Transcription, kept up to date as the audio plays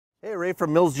Hey, Ray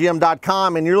from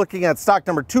millsgm.com, and you're looking at stock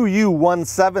number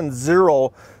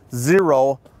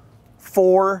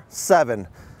 2U170047.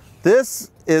 This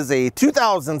is a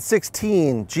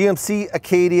 2016 GMC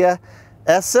Acadia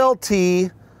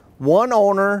SLT, one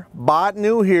owner, bought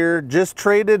new here, just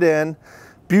traded in.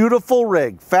 Beautiful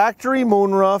rig, factory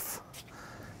moonroof,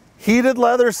 heated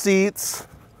leather seats,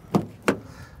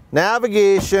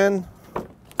 navigation,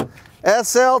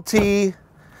 SLT,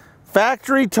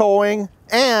 factory towing,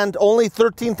 and only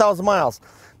 13,000 miles.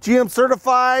 GM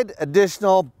certified,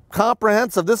 additional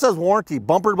comprehensive. This has warranty,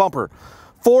 bumper to bumper.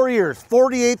 4 years,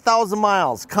 48,000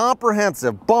 miles,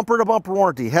 comprehensive, bumper to bumper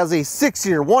warranty. Has a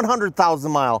 6-year, 100,000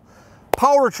 mile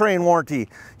powertrain warranty.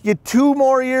 You get 2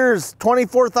 more years,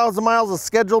 24,000 miles of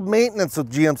scheduled maintenance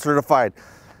with GM certified.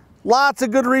 Lots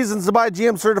of good reasons to buy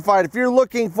GM certified. If you're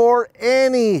looking for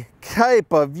any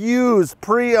type of used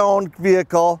pre-owned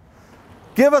vehicle,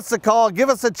 give us a call, give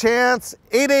us a chance,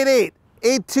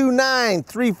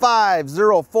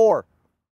 888-829-3504.